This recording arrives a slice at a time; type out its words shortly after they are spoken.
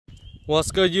What's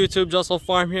good, YouTube? Justle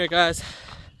Farm here, guys,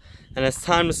 and it's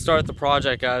time to start the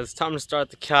project, guys. It's time to start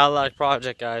the Cadillac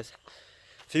project, guys.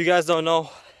 If you guys don't know,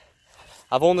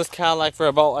 I've owned this Cadillac for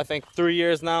about, I think, 3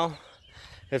 years now.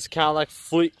 It's Cadillac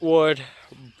Fleetwood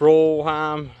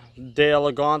Brougham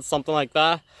D'Elegance, something like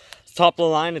that. It's top of the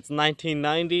line. It's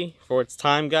 1990 for its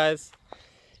time, guys.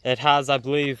 It has, I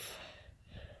believe,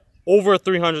 over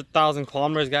 300,000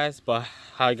 kilometers, guys, but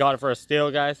I got it for a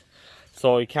steal, guys,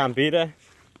 so you can't beat it.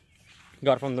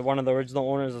 Got it from one of the original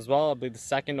owners as well, I believe the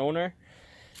second owner.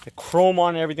 The chrome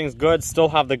on everything's good. Still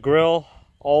have the grill,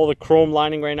 all the chrome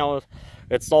lining right now.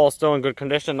 It's all still in good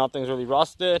condition. Nothing's really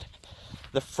rusted.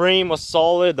 The frame was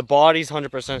solid. The body's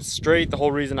 100% straight. The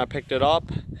whole reason I picked it up.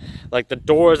 Like the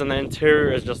doors and the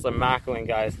interior is just immaculate,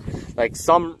 guys. Like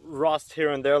some rust here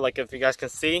and there, like if you guys can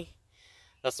see.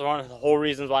 That's one of the whole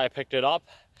reasons why I picked it up.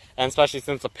 And especially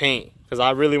since the paint, because I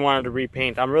really wanted to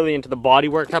repaint. I'm really into the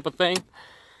bodywork type of thing.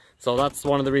 So that's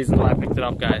one of the reasons why I picked it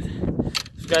up, guys.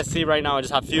 As you guys see right now, I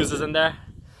just have fuses in there.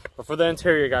 But for the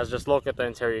interior, guys, just look at the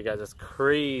interior, guys. It's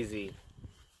crazy.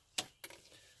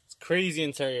 It's crazy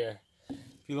interior.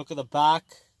 If you look at the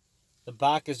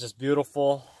back is just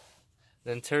beautiful.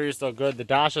 The interior is still good. The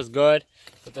dash is good.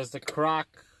 But there's the crack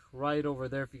right over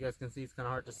there. If you guys can see, it's kind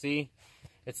of hard to see.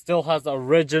 It still has the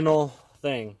original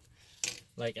thing.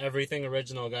 Like everything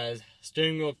original, guys.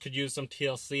 Steering wheel could use some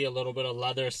TLC, a little bit of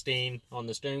leather stain on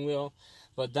the steering wheel.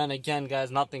 But then again, guys,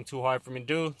 nothing too hard for me to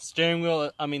do. Steering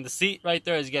wheel, I mean the seat right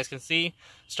there, as you guys can see,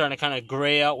 starting to kind of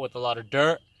gray out with a lot of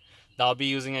dirt. I'll be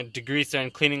using a degreaser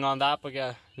and cleaning on that. But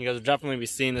yeah, you guys will definitely be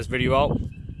seeing this video out.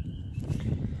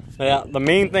 But yeah, the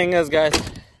main thing is, guys,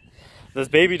 this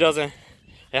baby doesn't...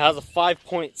 It has a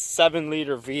 5.7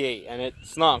 liter V8 and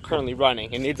it's not currently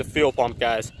running. It needs a fuel pump,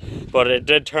 guys. But it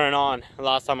did turn on the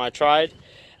last time I tried.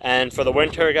 And for the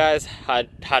winter, guys, I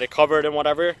had it covered and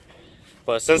whatever.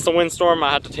 But since the windstorm,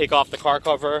 I had to take off the car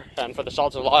cover. And for the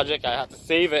shelter logic, I had to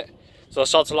save it. So the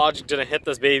shelter logic didn't hit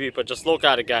this baby, but just look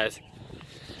at it, guys.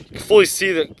 You can fully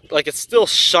see that, like, it's still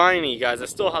shiny, guys. It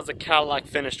still has a Cadillac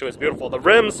finish to it. It's beautiful. The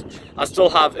rims, I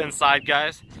still have inside,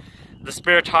 guys. The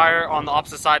spare tire on the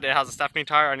opposite side, it has a Stephanie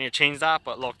tire. I need to change that.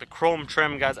 But look, the chrome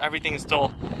trim, guys, everything is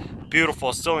still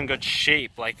beautiful, still in good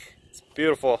shape. Like, it's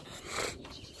beautiful.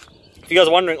 If you guys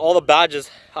are wondering, all the badges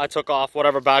I took off,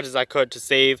 whatever badges I could to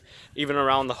save, even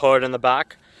around the hood and the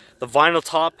back. The vinyl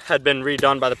top had been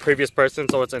redone by the previous person,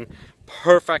 so it's in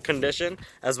perfect condition,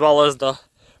 as well as the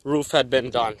roof had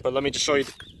been done. But let me just show you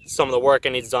some of the work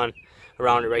it needs done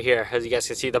around it right here. As you guys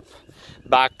can see, the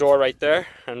back door right there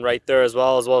and right there as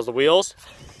well as the wheels.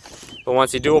 But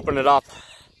once you do open it up,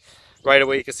 right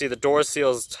away you can see the door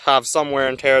seals have some wear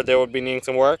and tear. They would be needing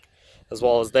some work, as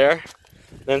well as there.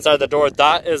 The inside the door,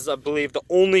 that is, I believe, the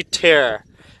only tear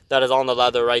that is on the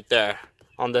leather right there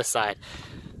on this side.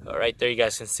 Right there you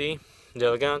guys can see the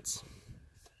D'Elegance.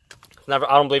 I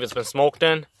don't believe it's been smoked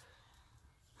in.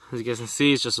 As you guys can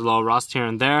see, it's just a little rust here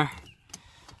and there.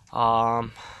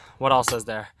 What else is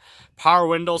there? Power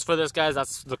windows for this, guys.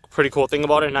 That's the pretty cool thing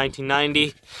about it.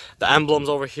 1990. The emblems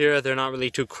over here, they're not really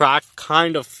too cracked.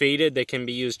 Kind of faded. They can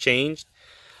be changed.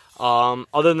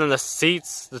 Other than the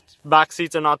seats, the back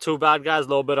seats are not too bad, guys. A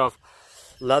little bit of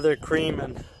leather cream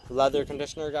and leather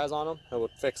conditioner, guys, on them. It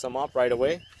would fix them up right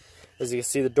away. As you can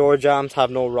see, the door jambs have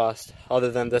no rust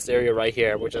other than this area right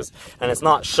here, which is, and it's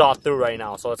not shot through right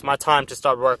now. So it's my time to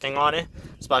start working on it,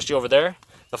 especially over there.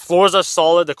 The floors are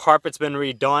solid. The carpet's been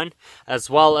redone, as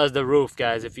well as the roof,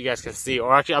 guys, if you guys can see.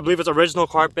 Or actually, I believe it's original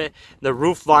carpet. The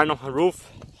roof vinyl, roof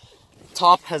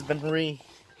top has been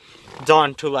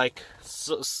redone to like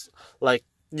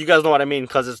you guys know what I mean,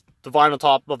 because it's the vinyl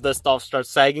top of this stuff starts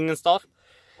sagging and stuff.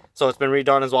 So it's been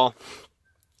redone as well.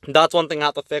 That's one thing I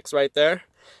have to fix right there.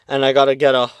 And I gotta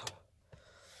get a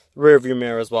rear view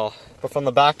mirror as well. But from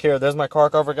the back here, there's my car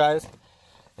cover, guys.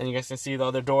 And you guys can see the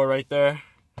other door right there.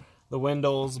 The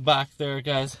windows back there,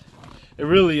 guys. It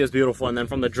really is beautiful. And then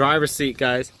from the driver's seat,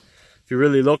 guys, if you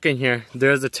really look in here,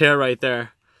 there's a tear right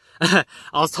there. I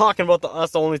was talking about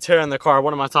that's the only tear in the car.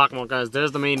 What am I talking about, guys?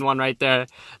 There's the main one right there.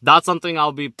 That's something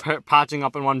I'll be patching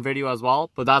up in one video as well.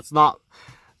 But that's not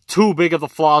too big of the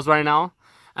flaws right now.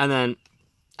 And then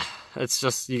it's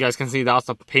just, you guys can see that's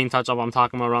the paint touch up I'm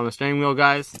talking about around the steering wheel,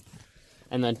 guys.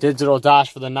 And the digital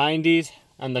dash for the 90s.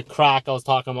 And the crack I was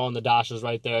talking about on the dashes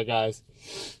right there, guys.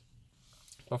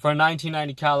 But for a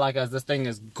 1990 Cadillac, guys, this thing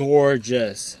is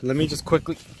gorgeous. Let me just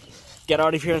quickly get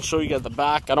out of here and show you guys the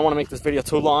back. I don't want to make this video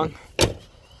too long.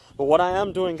 But what I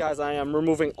am doing, guys, I am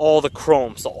removing all the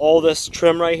chrome. So all this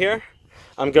trim right here,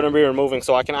 I'm going to be removing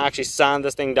so I can actually sand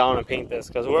this thing down and paint this.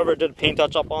 Because whoever did paint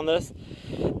touch up on this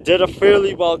did a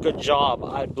fairly good job.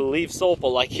 I believe so, but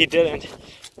like he didn't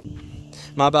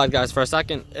My bad, guys. For a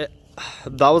second,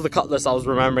 that was the Cutlass I was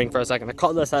remembering for a second. The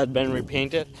Cutlass had been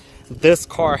repainted. This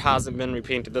car hasn't been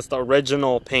repainted. This is the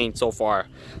original paint so far.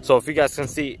 So if you guys can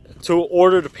see, to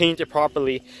order to paint it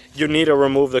properly, you need to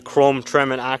remove the chrome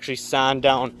trim and actually sand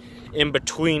down in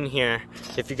between here,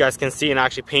 if you guys can see, and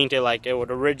actually paint it like it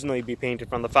would originally be painted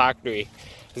from the factory.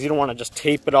 Because you don't want to just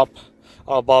tape it up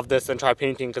above this and try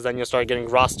painting, because then you'll start getting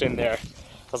rust in there.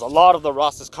 Because a lot of the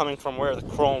rust is coming from where the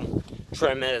chrome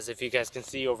trim is. If you guys can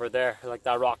see over there, like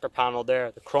that rocker panel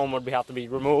there, the chrome would have to be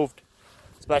removed,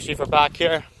 especially for back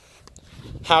here.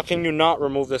 How can you not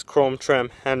remove this chrome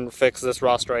trim and fix this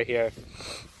rust right here?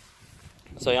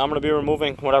 So yeah, I'm going to be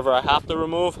removing whatever I have to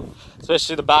remove,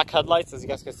 especially the back headlights. As you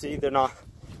guys can see, they're not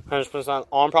 100%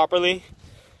 on properly.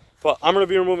 But I'm going to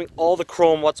be removing all the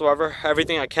chrome whatsoever,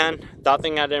 everything I can. That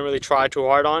thing I didn't really try too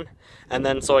hard on. And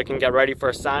then so I can get ready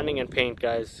for sanding and paint,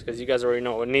 guys. Because you guys already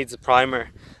know it needs a primer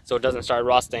so it doesn't start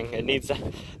rusting. It needs a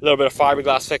little bit of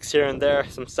fiberglass fix here and there,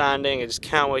 some sanding. I just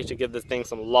can't wait to give this thing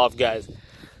some love, guys.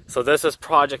 So this is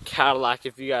Project Cadillac,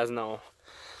 if you guys know.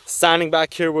 Sanding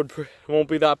back here won't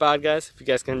be that bad, guys, if you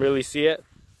guys can really see it.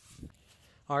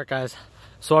 Alright, guys.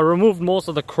 So I removed most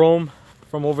of the chrome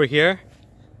from over here.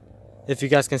 If you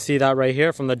guys can see that right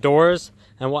here, from the doors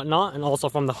and whatnot, and also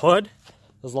from the hood.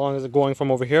 As long as it's going from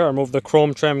over here, I removed the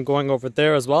chrome trim going over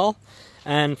there as well.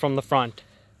 And from the front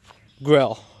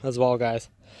grille as well, guys.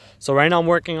 So right now I'm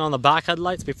working on the back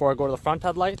headlights before I go to the front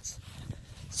headlights,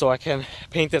 so I can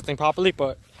paint this thing properly.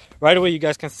 But right away you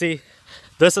guys can see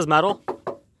this is metal,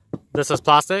 this is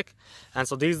plastic, and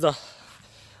so these are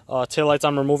the tail lights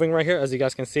I'm removing right here, as you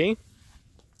guys can see.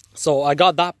 So I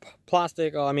got that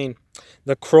plastic,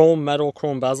 the chrome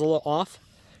bezel off,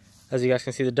 as you guys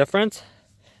can see the difference.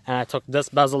 And I took this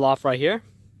bezel off right here.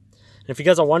 And if you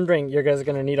guys are wondering, you guys are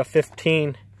going to need a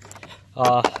 15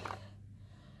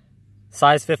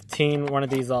 size 15 one of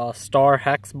these star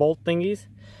hex bolt thingies.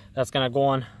 That's going to go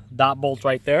on that bolt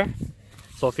right there.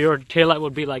 So if your taillight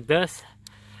would be like this,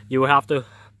 you would have to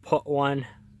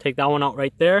take that one out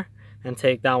right there, and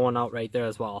take that one out right there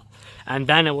as well. And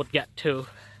then it would get to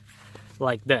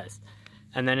like this.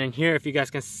 And then in here, if you guys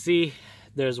can see,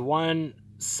 there's one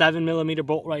 7mm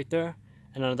bolt right there,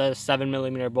 and another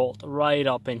 7mm bolt right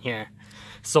up in here.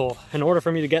 So in order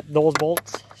for me to get those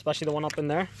bolts, especially the one up in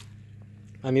there,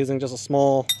 I'm using just a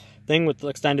small thing with the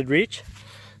extended reach,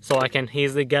 so I can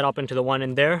easily get up into the one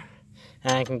in there,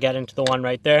 and I can get into the one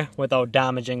right there without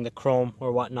damaging the chrome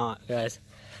or whatnot, guys.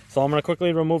 So I'm going to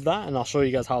quickly remove that, and I'll show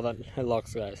you guys how it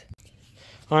looks, guys.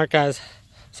 Alright, guys.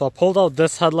 So I pulled out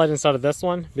this headlight instead of this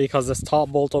one, because this top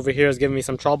bolt over here is giving me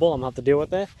some trouble. I'm going to have to deal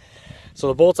with it. So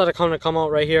the bolts that are going to come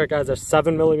out right here, guys, are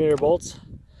 7mm bolts.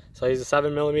 So I use a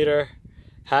 7mm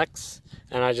hex,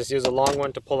 and I just use a long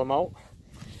one to pull them out.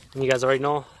 And you guys already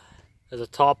know, there's a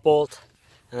top bolt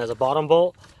and there's a bottom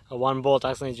bolt. One bolt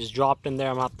actually just dropped in there.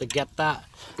 I'm going to have to get that.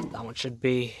 That one should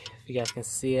be, if you guys can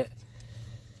see it,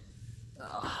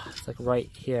 it's like right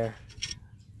here.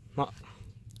 Oh,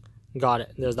 got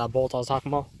it. There's that bolt I was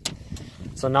talking about.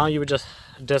 So now you would just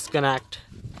disconnect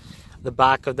the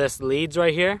back of this leads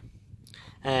right here.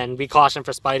 And be cautious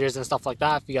for spiders and stuff like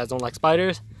that if you guys don't like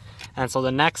spiders. And so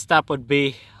the next step would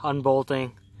be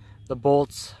unbolting the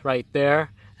bolts right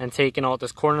there and taking out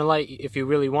this corner light if you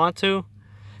really want to.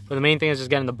 But the main thing is just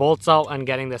getting the bolts out and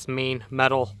getting this main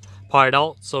metal part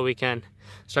out, so we can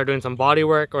start doing some body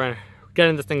work or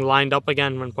getting this thing lined up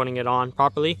again when putting it on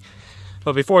properly.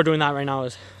 But before doing that right now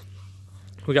is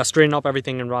we got to straighten up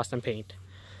everything in rust and paint.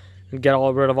 And get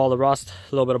rid of all the rust,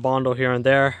 a little bit of Bondo here and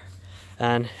there,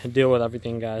 and deal with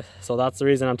everything, guys. So that's the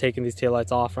reason I'm taking these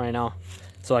taillights off right now,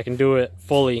 so I can do it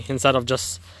fully instead of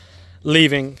just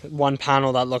leaving one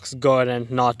panel that looks good and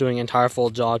not doing entire full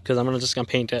job, because I'm just gonna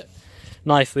paint it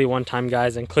nicely one time,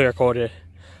 guys, and clear coat it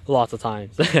lots of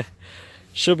times.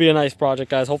 Should be a nice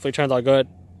project, guys. Hopefully it turns out good.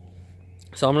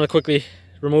 So I'm gonna quickly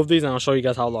remove these and I'll show you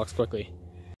guys how it looks quickly.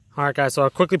 Alright, guys, so I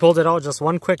quickly pulled it out. Just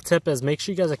one quick tip is make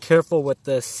sure you guys are careful with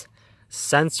this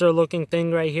sensor looking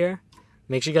thing right here.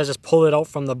 Make sure you guys just pull it out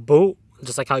from the boot,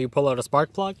 just like how you pull out a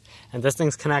spark plug. And this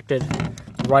thing's connected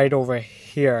right over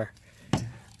here,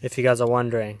 if you guys are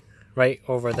wondering. Right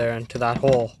over there into that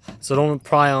hole. So don't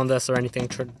pry on this or anything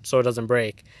so it doesn't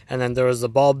break. And then there was a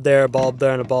bulb there, and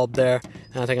a bulb there,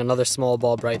 and I think another small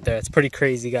bulb right there. It's pretty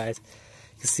crazy, guys.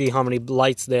 You can see how many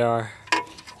lights there are.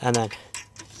 And then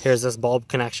here's this bulb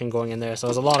connection going in there. So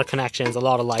there's a lot of connections, a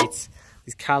lot of lights.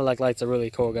 These Cadillac lights are really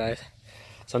cool, guys.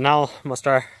 So now I'm gonna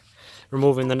start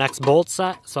removing the next bolt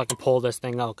set so I can pull this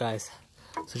thing out, guys.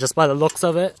 So just by the looks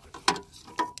of it,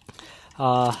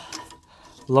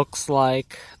 looks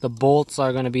like the bolts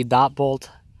are going to be that bolt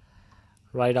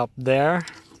right up there.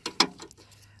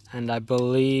 and I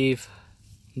believe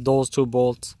those two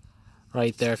bolts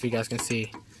right there, if you guys can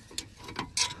see.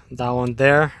 That one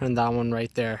there and that one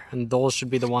right there, and those should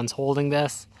be the ones holding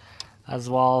this as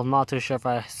well. I'm not too sure if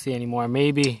I see any more.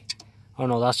 Maybe, oh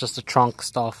no, that's just the trunk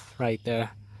stuff right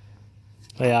there.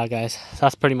 But yeah guys,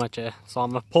 that's pretty much it. So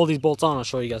I'm gonna pull these bolts on. I'll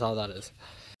show you guys how that is.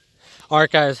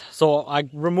 Alright guys, so I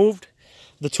removed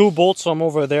the two bolts from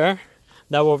over there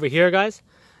that were over here, guys.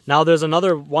 Now there's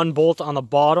another one bolt on the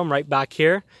bottom right back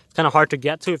here. It's kind of hard to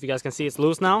get to. If you guys can see, it's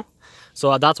loose now.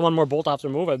 So that's one more bolt I have to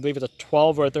remove. I believe it's a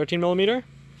 12 or a 13 millimeter.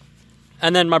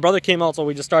 And then my brother came out, so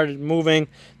we just started moving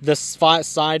this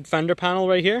side fender panel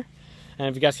right here. And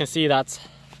if you guys can see, that's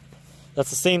the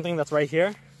same thing that's right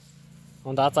here.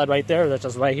 On that side right there, that's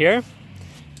just right here.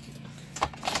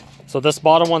 So this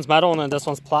bottom one's metal and then this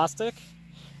one's plastic.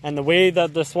 And the way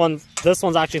that this one's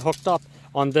actually hooked up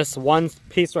on this one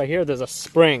piece right here, there's a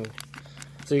spring.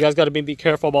 So you guys got to be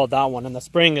careful about that one. And the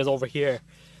spring is over here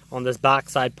on this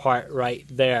backside part right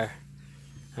there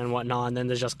and whatnot. And then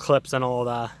there's just clips and all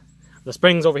that. The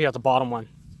spring's over here at the bottom one.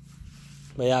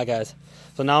 But yeah guys,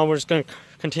 so now we're just going to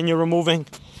continue removing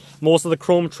most of the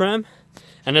chrome trim.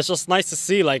 And it's just nice to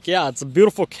see, like, yeah, it's a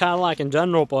beautiful Cadillac in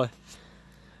general, but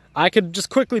I could just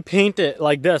quickly paint it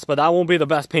like this, but that won't be the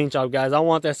best paint job, guys. I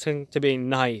want this thing to be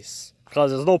nice,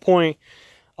 because there's no point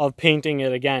of painting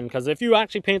it again, because if you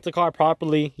actually paint the car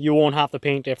properly, you won't have to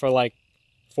paint it for like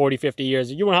 40-50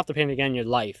 years. You won't have to paint it again in your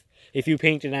life if you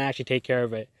paint it and actually take care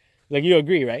of it. Like, you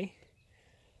agree, right?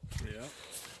 Yeah.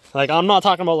 Like, I'm not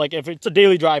talking about, like, if it's a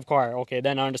daily drive car, okay,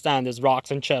 then I understand there's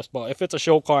rocks and chips. But if it's a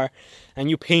show car and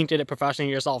you painted it professionally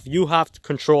yourself, you have to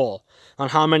control on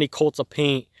how many coats of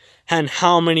paint and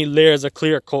how many layers of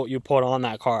clear coat you put on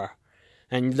that car.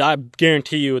 And I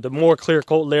guarantee you, the more clear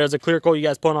coat, layers of clear coat you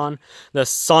guys put on, the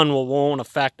sun won't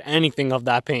affect anything of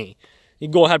that paint. You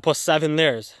go ahead and put 7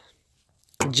 layers.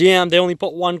 GM, they only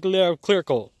put 1 layer of clear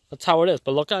coat. That's how it is,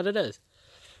 but look at it is.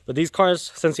 But these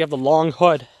cars, since you have the long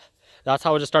hood, that's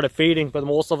how it just started fading, but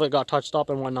most of it got touched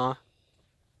up and whatnot.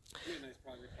 Nice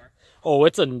project car. Oh,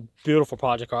 it's a beautiful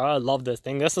project car. I love this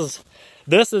thing. This is,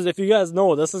 if you guys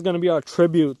know, this is going to be our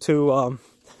tribute to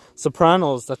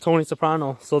Sopranos, the Tony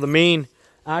Soprano. So the main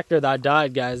actor that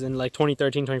died, guys, in like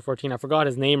 2013, 2014. I forgot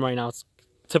his name right now. It's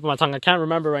tip of my tongue. I can't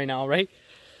remember right now, right?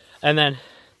 And then,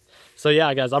 so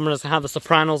yeah, guys, I'm going to have the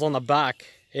Sopranos on the back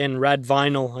in red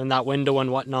vinyl in that window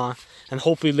and whatnot. And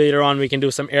hopefully later on we can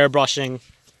do some airbrushing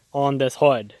on this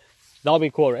hood. That'll be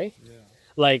cool, right? Yeah.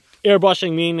 Like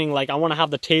airbrushing meaning like I want to have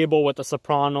the table with the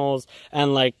Sopranos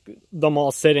and like them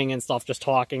all sitting and stuff, just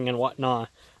talking and whatnot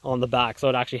on the back, so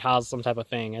it actually has some type of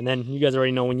thing. And then you guys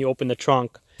already know when you open the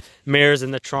trunk, mirrors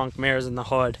in the trunk, mirrors in the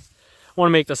hood. I want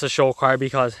to make this a show car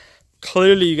because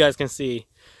clearly you guys can see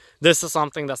this is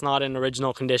something that's not in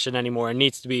original condition anymore. It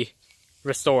needs to be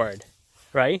restored,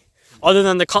 right? Other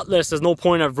than the cutlass, there's no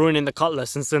point of ruining the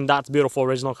cutlass since then that's beautiful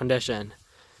original condition.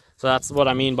 So that's what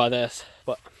I mean by this.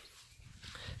 But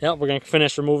yeah, we're going to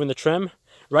finish removing the trim.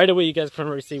 Right away, you guys can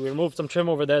already see we removed some trim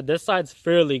over there. This side's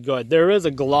fairly good. There is a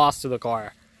gloss to the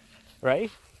car, right?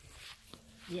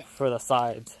 Yeah. For the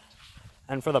sides.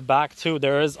 And for the back too,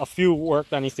 there is a few work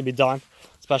that needs to be done,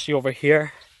 especially over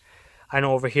here. I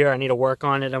know over here I need to work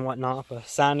on it and whatnot, but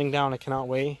sanding down, I cannot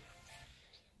wait.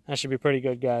 That should be pretty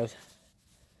good, guys.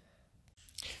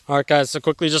 Alright guys, so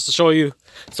quickly just to show you,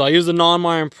 so I use the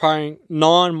non-marring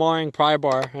pry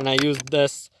bar, and I use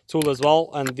this tool as well,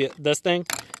 and this thing,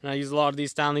 and I use a lot of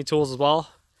these Stanley tools as well,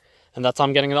 and that's how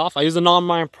I'm getting it off. I use the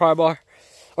non-marring pry bar,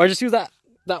 or I just use that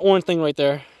orange thing right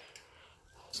there.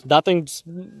 That thing's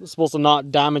supposed to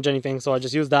not damage anything, so I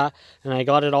just use that, and I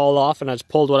got it all off, and I just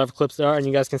pulled whatever clips there are, and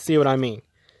you guys can see what I mean.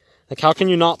 Like, how can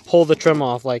you not pull the trim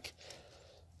off? Like,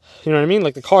 you know what I mean?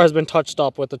 Like, the car has been touched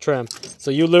up with the trim. So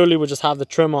you literally would just have the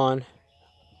trim on.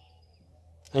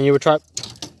 And you would try... I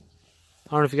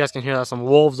don't know if you guys can hear that. Some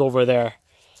wolves over there.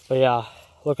 But yeah,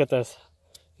 look at this.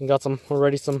 You got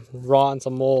already some rot and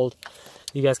some mold.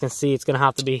 You guys can see it's going to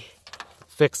have to be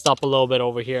fixed up a little bit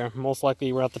over here. Most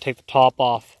likely we're going to have to take the top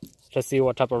off to see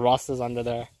what type of rust is under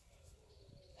there.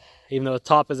 Even though the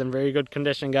top is in very good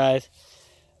condition, guys.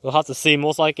 We'll have to see.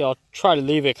 Most likely I'll try to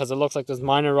leave it because it looks like there's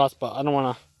minor rust, but I don't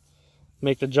want to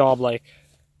make the job like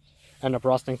end up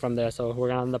rusting from there, so we're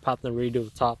gonna end up having to redo the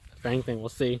top. If anything, we'll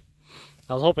see.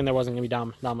 I was hoping there wasn't gonna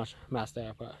be that much mess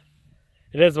there, but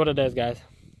it is what it is, guys.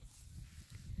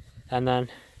 And then,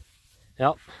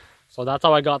 yep. So that's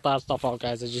how I got that stuff out,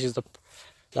 guys. I just used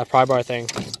that pry bar thing.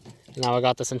 And now I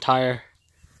got this entire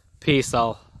piece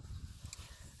out,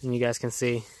 and you guys can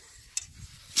see,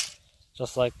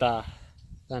 just like that,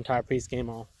 the entire piece came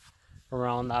out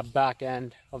around that back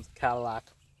end of the Cadillac.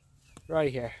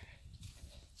 Right here.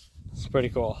 pretty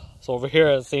cool. So over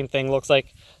here, the same thing. Looks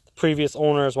like the previous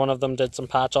owners, one of them did some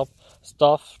patch up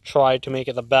stuff, tried to make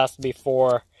it the best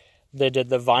before they did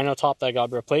the vinyl top that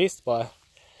got replaced. But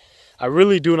I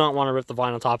really do not want to rip the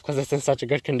vinyl top because it's in such a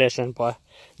good condition. But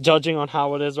judging on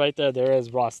how it is right there, there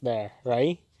is rust there,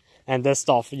 right? And this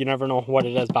stuff, you never know what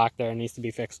it is back there. It needs to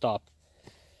be fixed up.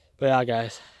 But yeah,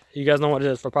 guys, you guys know what it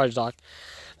is for Project Doc.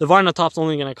 The vinyl top's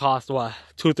only going to cost, what,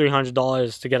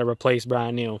 $200-300 to get it replaced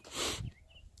brand new.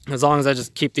 As long as I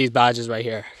just keep these badges right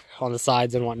here on the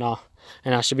sides and whatnot.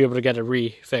 And I should be able to get it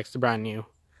re-fixed brand new.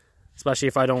 Especially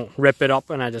if I don't rip it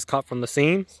up and I just cut from the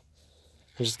seams.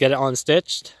 And just get it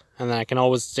unstitched. And then I can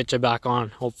always stitch it back on,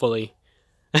 hopefully.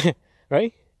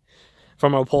 Right?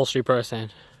 From an upholstery person.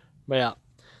 But yeah,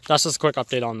 that's just a quick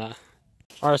update on that.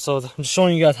 Alright, so I'm just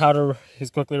showing you guys how to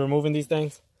quickly removing these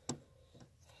things.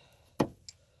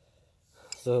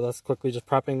 So that's quickly just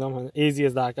prepping them. And easy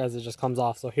as that, guys, it just comes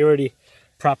off. So he already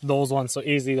prepped those ones so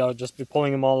easy. I'll just be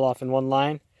pulling them all off in one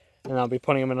line. And I'll be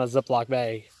putting them in a Ziploc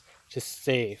bag. Just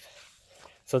save.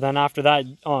 So then after that,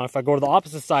 if I go to the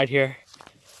opposite side here,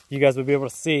 you guys will be able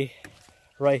to see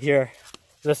right here.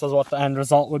 This is what the end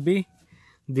result would be.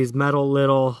 These metal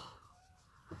little,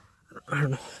 I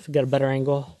don't know if I get a better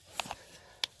angle.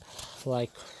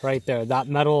 Like right there, that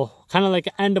metal, kind of like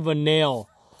the end of a nail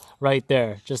right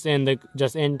there, just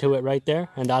into it right there.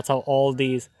 And that's how all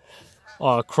these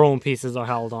chrome pieces are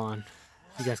held on.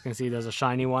 You guys can see there's a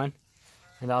shiny one,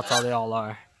 and that's how they all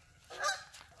are.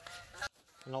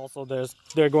 And also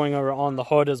they're going over on the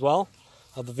hood as well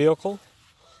of the vehicle,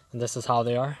 and this is how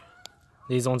they are.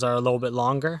 These ones are a little bit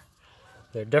longer.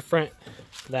 They're different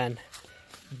than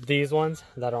these ones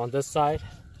that are on this side.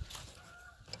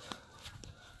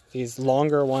 These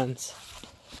longer ones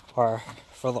are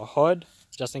for the hood,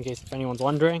 just in case if anyone's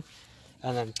wondering.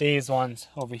 And then these ones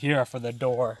over here are for the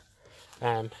door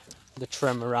and the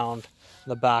trim around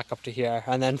the back up to here.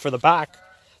 And then for the back,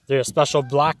 there are special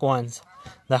black ones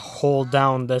that hold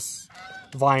down this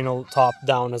vinyl top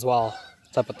down as well,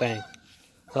 type of thing.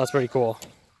 So that's pretty cool.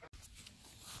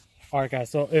 Alright guys,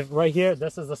 so if right here,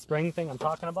 this is the spring thing I'm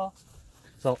talking about.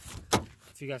 So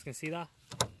if you guys can see that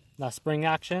spring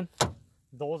action,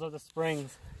 those are the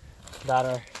springs that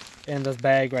are in this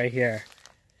bag right here.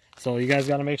 So you guys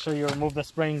got to make sure you remove the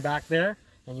spring back there,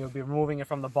 and you'll be removing it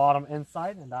from the bottom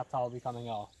inside, and that's how it'll be coming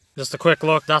out. Just a quick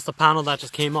look, that's the panel that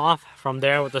just came off from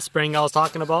there with the spring I was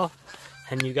talking about.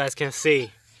 And you guys can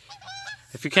see,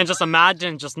 if you can just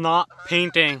imagine just not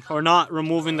painting or not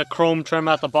removing the chrome trim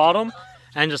at the bottom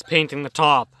and just painting the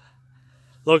top.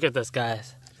 Look at this,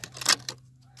 guys.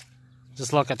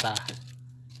 Just look at that.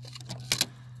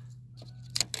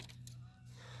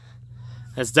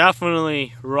 It's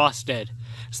definitely rusted.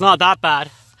 It's not that bad.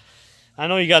 I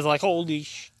know you guys are like, holy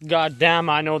goddamn,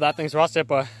 I know that thing's rusted,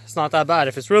 but it's not that bad.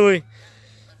 If it's really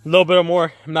a little bit of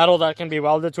more metal that can be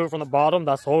welded to it from the bottom,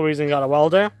 that's the whole reason you got a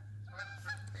welder.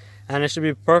 And it should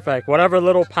be perfect. Whatever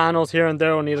little panels here and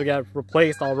there will need to get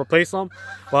replaced, I'll replace them.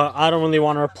 But I don't really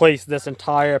want to replace this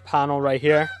entire panel right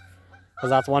here, because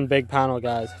that's one big panel,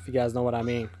 guys, if you guys know what I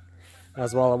mean.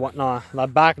 As well and whatnot.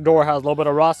 That back door has a little bit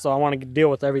of rust, so I want to deal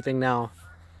with everything now.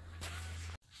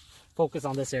 Focus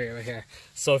on this area right here.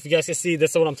 So if you guys can see,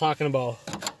 this is what I'm talking about.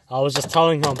 I was just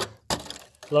telling him,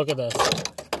 look at this.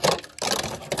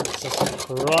 It's just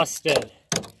rusted.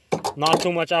 Not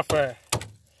too much effort.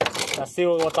 Let's see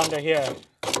what's under here.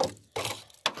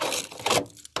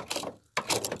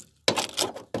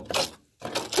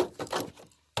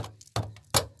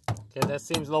 Okay, this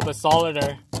seems a little bit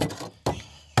solider.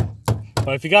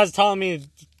 But if you guys are telling me,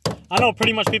 I know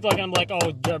pretty much people are gonna be like,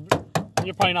 oh,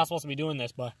 you're probably not supposed to be doing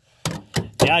this, but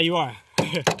yeah, you are.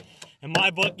 In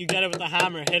my book, you get it with a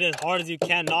hammer, hit it as hard as you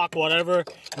can, knock whatever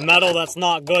metal that's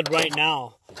not good right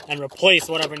now, and replace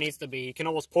whatever needs to be. You can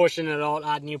always portion it out,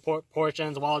 add new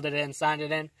portions, weld it in, sand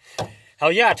it in.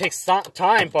 Hell yeah, it takes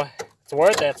time, but it's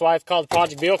worth it. That's why it's called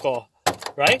Project Vehicle,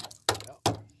 right?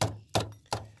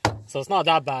 So it's not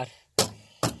that bad.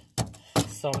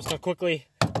 So I'm just gonna quickly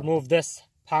remove this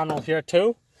panel here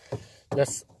too.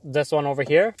 This one over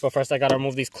here. But first I gotta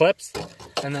remove these clips,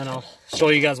 and then I'll show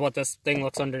you guys what this thing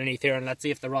looks underneath here, and let's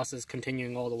see if the rust is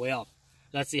continuing all the way up.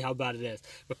 Let's see how bad it is.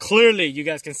 But clearly you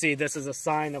guys can see this is a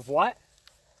sign of what?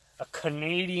 A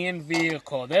Canadian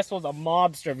vehicle. This was a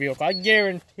mobster vehicle. I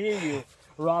guarantee you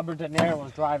Robert De Niro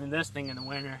was driving this thing in the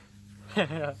winter.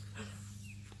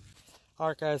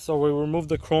 Alright guys, so we removed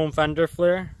the chrome fender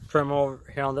flare trim over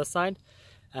here on this side.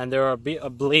 And there are, I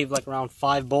believe, like around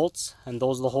 5 bolts. And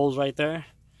those are the holes right there.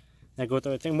 They go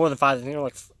through, I think more than 5. I think they're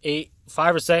like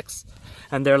 5 or 6.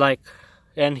 And they're like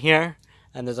in here.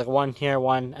 And there's like one here,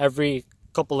 one every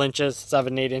couple inches,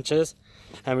 7, 8 inches.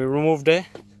 and we removed it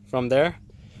from there.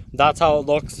 That's how it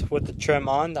looks with the trim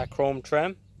on, that chrome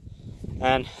trim.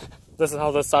 And this is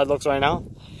how this side looks right now.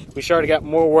 We sure to get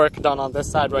more work done on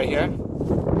this side right here.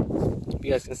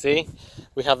 You guys can see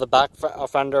we have the back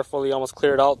fender fully almost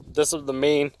cleared out. This is the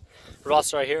main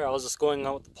rust right here. I was just going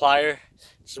out with the plier,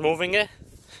 just moving it.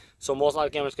 So most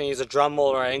likely I'm just going to use a Dremel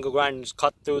or an angle grind and just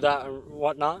cut through that and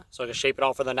whatnot, so I can shape it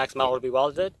out for the next metal to be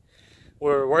welded.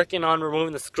 We're working on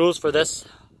removing the screws for this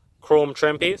chrome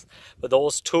trim piece, but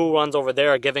those two ones over there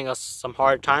are giving us some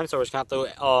hard time, so we're just going to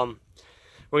have to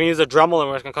we're going to use a Dremel and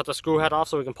we're just going to cut the screw head off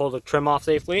so we can pull the trim off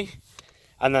safely.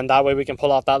 And then that way we can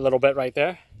pull off that little bit right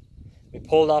there. We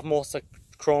pulled off most of the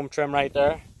chrome trim right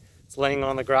there. It's laying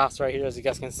on the grass right here, as you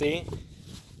guys can see.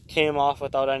 Came off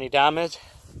without any damage.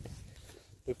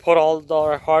 We put all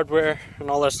our hardware and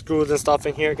all our screws and stuff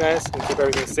in here, guys, and keep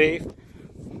everything safe.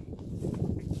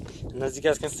 And as you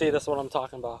guys can see, this is what I'm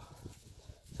talking about.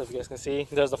 So if you guys can see,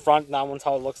 there's the front, and that one's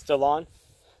how it looks still on.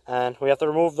 And we have to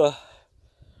remove the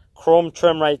chrome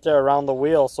trim right there around the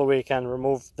wheel so we can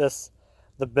remove this,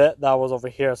 the bit that was over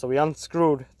here. So we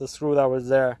unscrewed the screw that was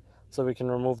there so we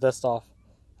can remove this off.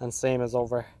 And same as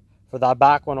over for that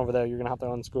back one over there, you're gonna have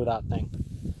to unscrew that thing.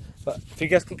 But if you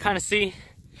guys can kind of see,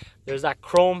 there's that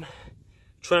chrome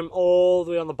trim all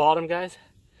the way on the bottom, guys.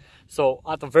 So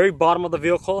at the very bottom of the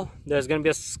vehicle, there's gonna be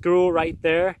a screw right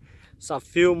there. So a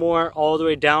few more all the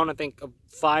way down, I think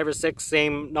 5 or 6,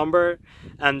 same number.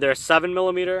 And they're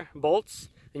 7mm bolts,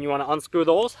 and you wanna unscrew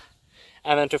those.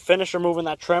 And then to finish removing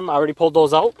that trim, I already pulled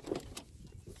those out.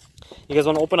 You guys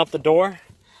wanna open up the door.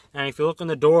 And if you look in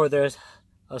the door, there's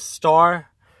a star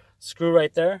screw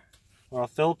right there. Or a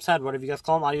Phillips head, whatever you guys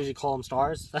call them. I usually call them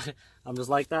stars. I'm just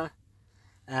like that.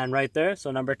 And right there,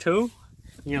 so number 2.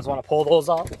 You just want to pull those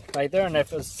out right there. And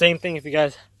if it's the same thing, if you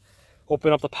guys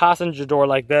open up the passenger door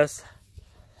like this,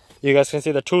 you guys can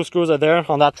see the 2 screws are there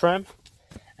on that trim.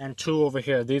 And 2 over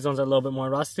here. These ones are a little bit more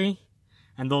rusty.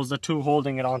 And those are 2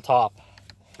 holding it on top.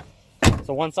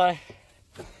 So once I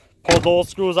pull those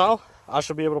screws out, I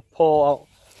should be able to pull out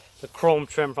the chrome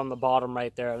trim from the bottom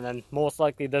right there. And then most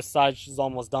likely this side is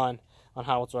almost done on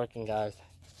how it's working, guys.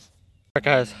 Alright,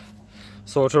 guys,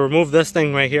 so to remove this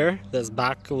thing right here, this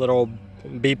back little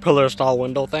B-pillar style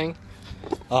window thing,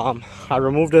 I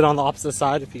removed it on the opposite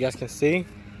side. If you guys can see,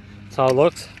 that's how it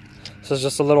looks. So it's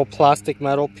just a little plastic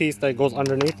metal piece that goes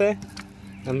underneath it,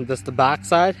 and this the back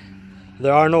side.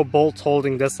 There are no bolts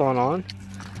holding this one on.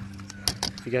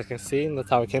 If you guys can see, that's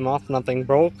how it came off. Nothing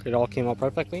broke, it all came out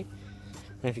perfectly.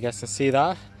 And if you guys can see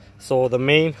that, so the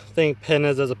main thing pin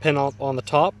is there's a pin up on the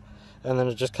top, and then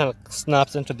it just kind of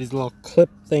snaps into these little clip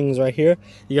things right here.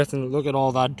 You guys can look at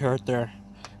all that dirt there.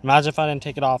 Imagine if I didn't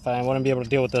take it off, and I wouldn't be able to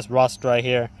deal with this rust right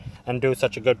here and do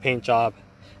such a good paint job.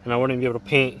 And I wouldn't be able to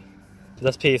paint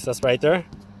this piece that's right there.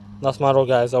 That's metal,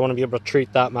 guys. I want to be able to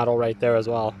treat that metal right there as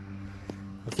well.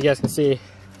 If you guys can see, it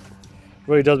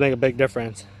really does make a big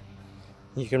difference.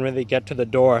 You can really get to the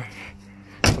door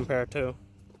compared to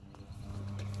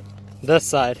this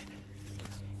side,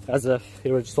 as if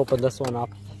you would just open this one up.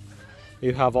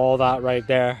 You have all that right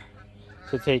there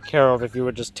to take care of if you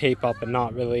would just tape up and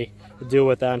not really deal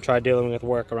with that and try dealing with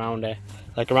work around it.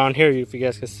 Like around here, if you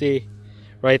guys can see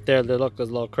right there, look, there's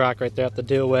a little crack right there I have to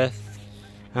deal with.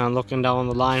 And looking down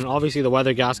the line, obviously the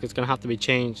weather gasket's gonna have to be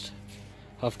changed,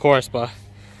 of course, but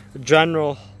the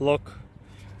general look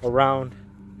around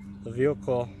the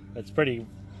vehicle, it's pretty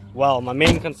well. My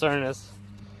main concern is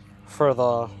for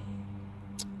the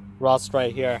rust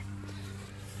right here.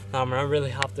 I really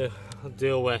have to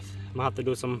deal with. I'm gonna have to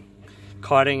do some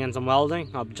cutting and some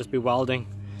welding. I'll just be welding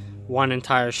one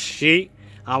entire sheet.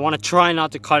 I want to try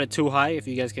not to cut it too high. If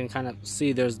you guys can kind of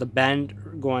see, there's the bend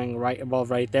going right above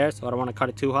right there, so I don't want to cut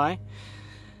it too high.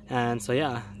 And so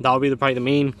yeah, that'll be probably the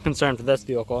main concern for this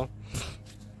vehicle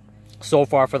so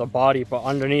far for the body. But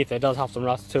underneath it does have some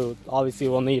rust too. Obviously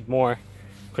we'll need more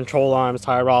control arms,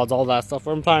 tie rods, all that stuff.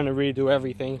 I'm trying to redo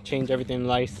everything, change everything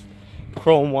nice,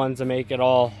 chrome ones, and make it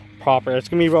all proper. It's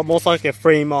gonna be most likely a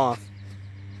frame off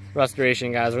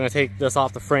restoration, guys. We're gonna take this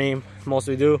off the frame,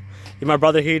 mostly do. My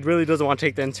brother, he really doesn't want to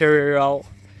take the interior out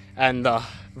and the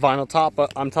vinyl top,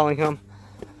 but I'm telling him,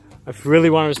 if you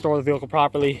really want to restore the vehicle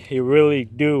properly, you really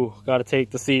do got to take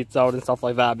the seats out and stuff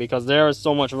like that, because there is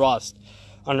so much rust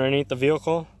underneath the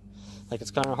vehicle. Like,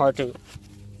 it's kind of hard to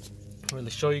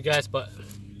really show you guys, but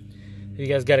if you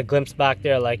guys get a glimpse back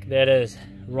there, like, that is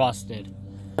rusted.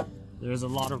 There's a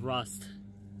lot of rust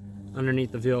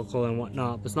underneath the vehicle and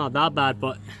whatnot. It's not that bad,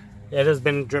 but it has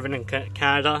been driven in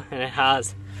Canada, and it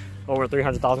has over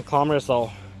 300,000 kilometers,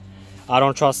 so I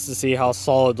don't trust to see how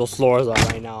solid those floors are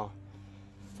right now.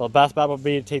 So the best bet would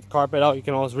be to take the carpet out. You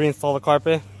can always reinstall the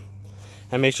carpet,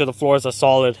 and make sure the floors are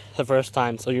solid the first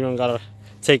time, so you don't gotta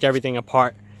take everything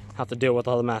apart, have to deal with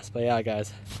all the mess. But yeah,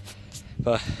 guys,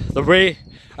 but the way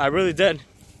I really did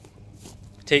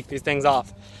take these things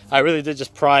off, I really did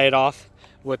just pry it off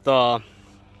with the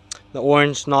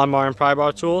orange non-marring pry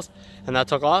bar tools, and that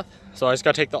took off. So I just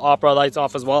gotta take the opera lights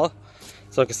off as well,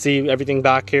 so I can see everything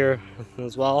back here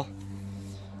as well,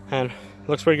 and it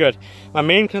looks pretty good. My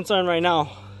main concern right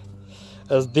now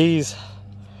is these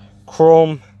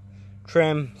chrome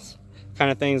trims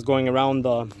kind of things going around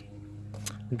the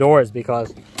doors,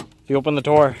 because if you open the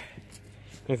door,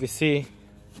 if you see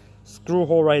screw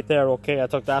hole right there, okay, I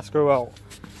took that screw out.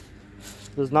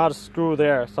 There's not a screw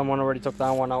there. Someone already took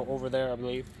that one out over there, I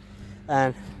believe.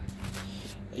 And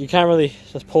you can't really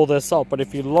just pull this out, but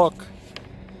if you look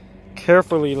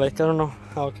carefully, like, I don't know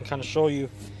how I can kind of show you,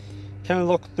 kind of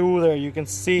look through there, you can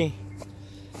see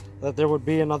that there would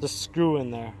be another screw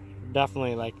in there.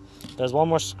 Definitely, like, there's one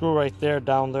more screw right there,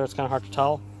 down there. It's kind of hard to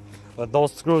tell, but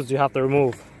those screws you have to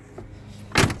remove.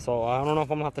 So I don't know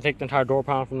if I'm gonna have to take the entire door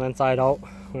panel from the inside out.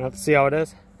 We're gonna have to see how it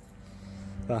is.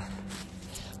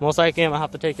 Most likely I'm gonna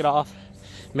have to take it off,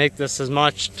 make this as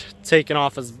much taken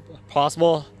off as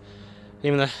possible.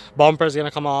 Even the bumper is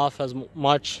gonna come off as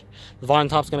much. The volume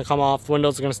top's gonna come off. The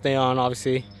windows are gonna stay on,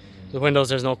 obviously. The windows,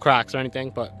 there's no cracks or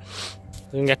anything, but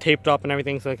they can get taped up and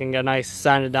everything, so it can get nice,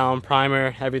 sanded down,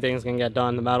 primer, everything's gonna get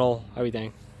done, the metal,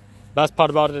 everything. Best part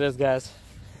about it is, guys,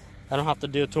 I don't have to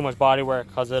do too much body work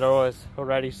because it is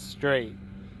already straight.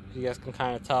 You guys can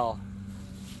kind of tell.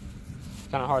 It's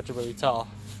kind of hard to really tell.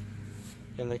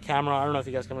 In the camera, I don't know if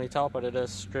you guys can really tell, but it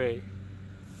is straight.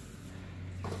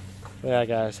 But yeah,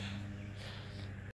 guys.